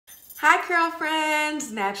Hi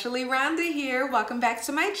Curlfriends, NaturallyRonda here. Welcome back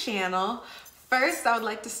to my channel. First, I would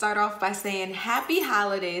like to start off by saying happy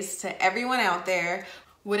holidays to everyone out there.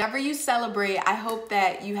 Whatever you celebrate, I hope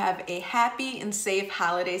that you have a happy and safe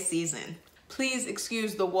holiday season. Please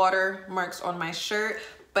excuse the watermarks on my shirt,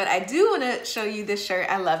 but I do want to show you this shirt.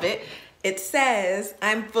 I love it. It says,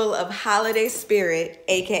 "I'm full of holiday spirit,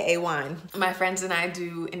 aka wine." My friends and I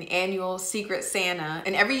do an annual Secret Santa,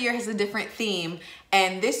 and every year has a different theme.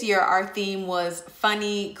 And this year our theme was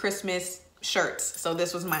funny Christmas shirts, so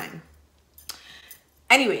this was mine.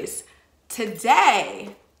 Anyways,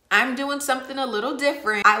 today I'm doing something a little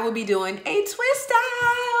different. I will be doing a twist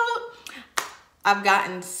out. I've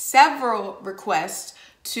gotten several requests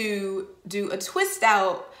to do a twist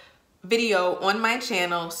out video on my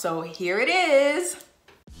channel, so here it is.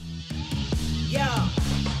 Yeah.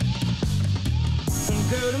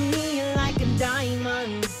 Girl, to me you're like a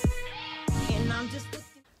diamond. And I'm just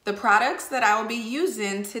the products that I will be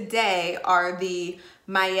using today are the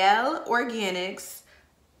Mielle Organics.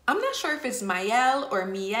 I'm not sure if it's Mielle or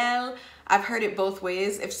Mielle. I've heard it both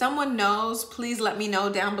ways. If someone knows, please let me know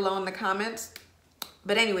down below in the comments.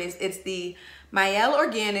 But anyways, it's the Mielle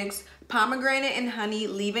Organics Pomegranate and Honey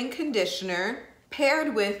Leave-In Conditioner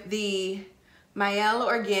paired with the Mielle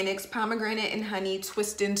Organics Pomegranate and Honey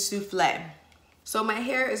Twisting Soufflé. So my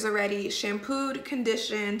hair is already shampooed,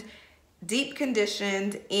 conditioned, deep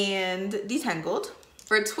conditioned, and detangled.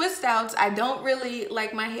 For twist outs, I don't really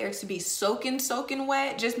like my hair to be soaking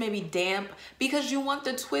wet, just maybe damp, because you want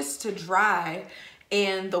the twist to dry,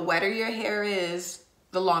 and the wetter your hair is,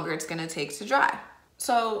 the longer it's gonna take to dry.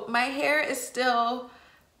 So my hair is still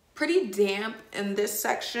pretty damp in this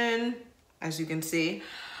section, as you can see,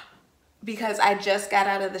 because I just got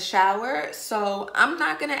out of the shower. So I'm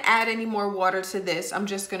not gonna add any more water to this. I'm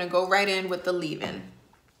just gonna go right in with the leave-in.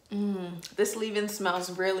 This leave-in smells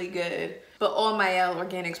really good, but all Mielle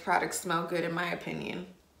Organics products smell good in my opinion.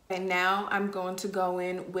 And now I'm going to go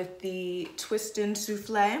in with the Twisting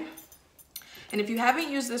Soufflé. And if you haven't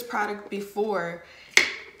used this product before,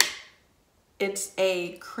 it's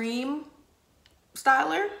a cream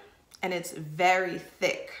styler and it's very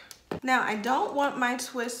thick. Now I don't want my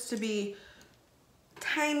twists to be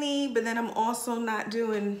tiny, but then I'm also not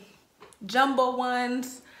doing jumbo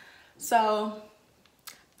ones. So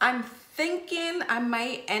I'm thinking I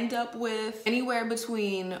might end up with anywhere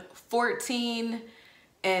between 14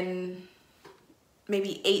 and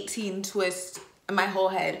maybe 18 twists in my whole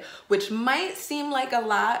head, which might seem like a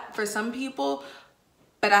lot for some people,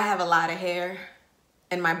 but I have a lot of hair,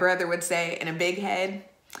 and my brother would say, in a big head.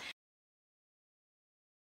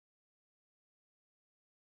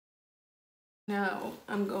 Now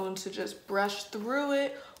I'm going to just brush through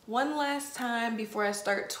it one last time before I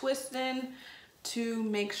start twisting to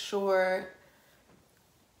make sure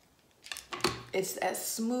it's as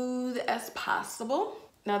smooth as possible.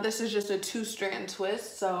 Now this is just a 2-strand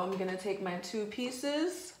twist, so I'm gonna take my 2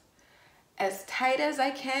 pieces as tight as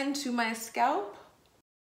I can to my scalp,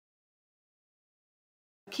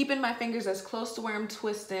 keeping my fingers as close to where I'm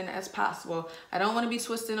twisting as possible. I don't want to be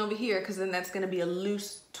twisting over here because then that's going to be a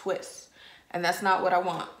loose twist, and that's not what I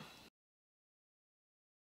want.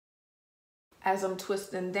 As I'm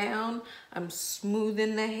twisting down, I'm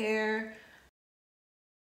smoothing the hair.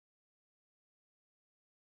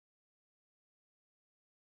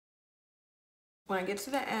 When I get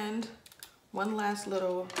to the end, one last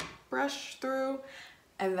little brush through,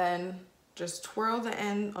 and then just twirl the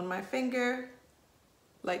end on my finger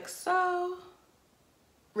like so.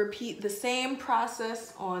 Repeat the same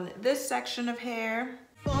process on this section of hair.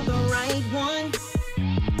 for the right one.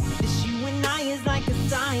 This you and I is like a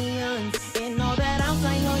science, and all that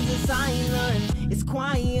outside noise is silent. It's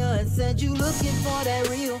quiet. Said you looking for that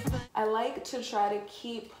real. I like to try to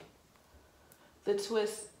keep the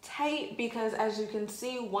twist tight because, as you can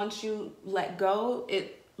see, once you let go,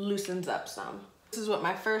 it loosens up some. This is what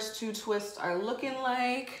my first 2 twists are looking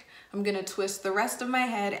like. I'm gonna twist the rest of my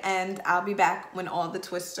head and I'll be back when all the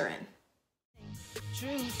twists are in.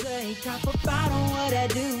 True say, cop about on what I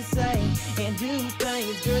do say and do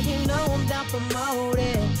things. Girl, you know I'm down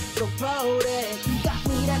promoted, so promoted. You got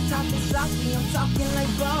me that talking saucy, I'm talking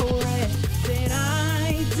like Borat. Said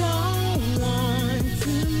I don't want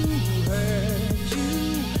to hurt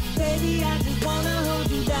you, baby, I just wanna hold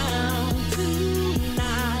you down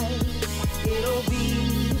tonight. It'll be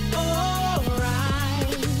alright.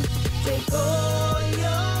 Take all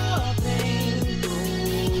your pain, throw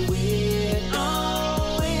it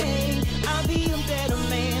away. I'll be a better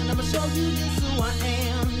man, I'ma show you just who I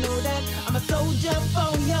am. Know that I'm a soldier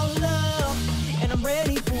for your love, and I'm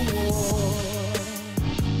ready for war.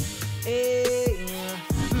 Hey.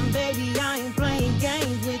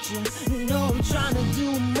 you. Know I'm trying to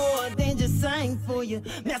do more than just sing for you.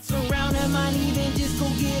 Mess around and might even just go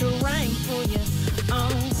get a ring for you.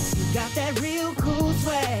 You got that real cool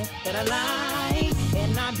swag that I like,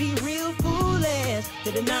 and I be real foolish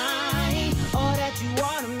to deny all that you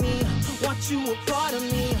are to me. Want you a part of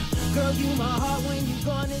me. Girl, you my heart when you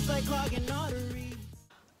gone, it's like clogging arteries.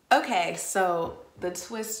 Okay, so the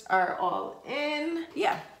twists are all in.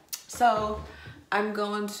 Yeah, so I'm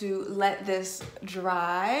going to let this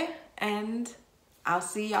dry and I'll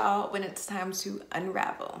see y'all when it's time to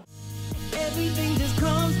unravel. Everything just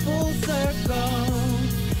comes full circle.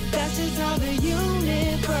 That's just how the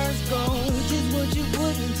universe goes. Just what you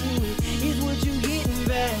put into it is what you getting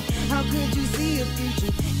back. How could you see a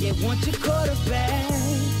future? Yeah, once you quarterback,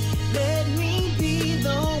 let me be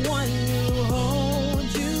the one who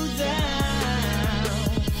holds you down.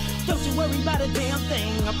 Don't you worry about a damn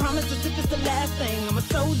thing. I promise that if it's the last thing, I'm a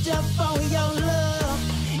soldier for your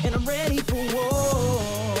love, and I'm ready for war.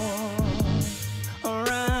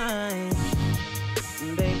 Alright,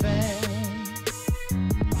 baby.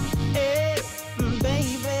 Hey,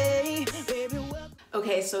 baby, welcome.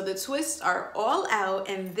 Okay, so the twists are all out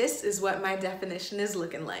and this is what my definition is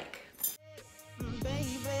looking like.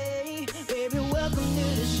 Baby, welcome to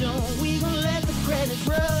the show. We gon' let the credits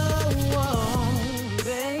roll,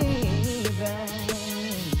 baby.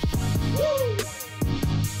 Woo.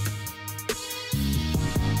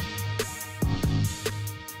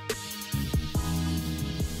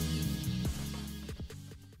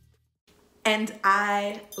 And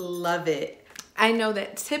I love it. I know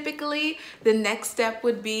that typically the next step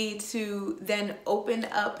would be to then open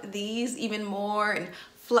up these even more and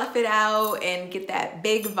fluff it out and get that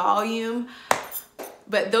big volume.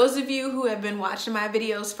 But those of you who have been watching my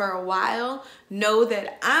videos for a while know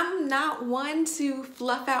that I'm not one to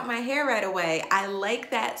fluff out my hair right away. I like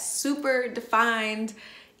that super defined,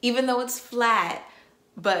 even though it's flat,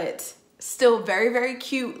 but still very, very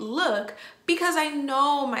cute look, because I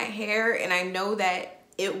know my hair and I know that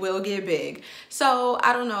it will get big. So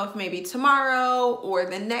I don't know if maybe tomorrow or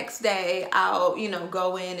the next day I'll,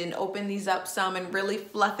 go in and open these up some and really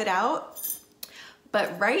fluff it out.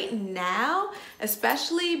 But right now,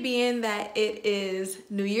 especially being that it is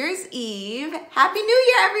New Year's Eve, Happy New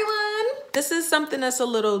Year, everyone. This is something that's a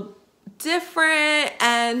little different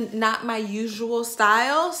and not my usual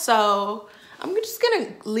style. So I'm just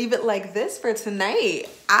gonna leave it like this for tonight.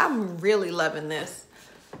 I'm really loving this.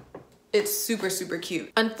 It's super, super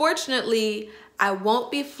cute. Unfortunately, I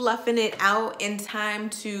won't be fluffing it out in time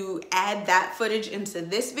to add that footage into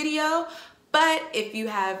this video, but if you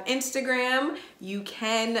have Instagram, you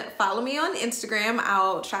can follow me on Instagram.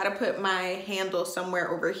 I'll try to put my handle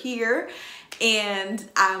somewhere over here, and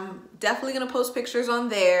I'm definitely gonna post pictures on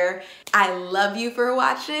there. I love you for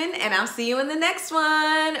watching, and I'll see you in the next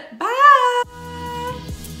one. Bye.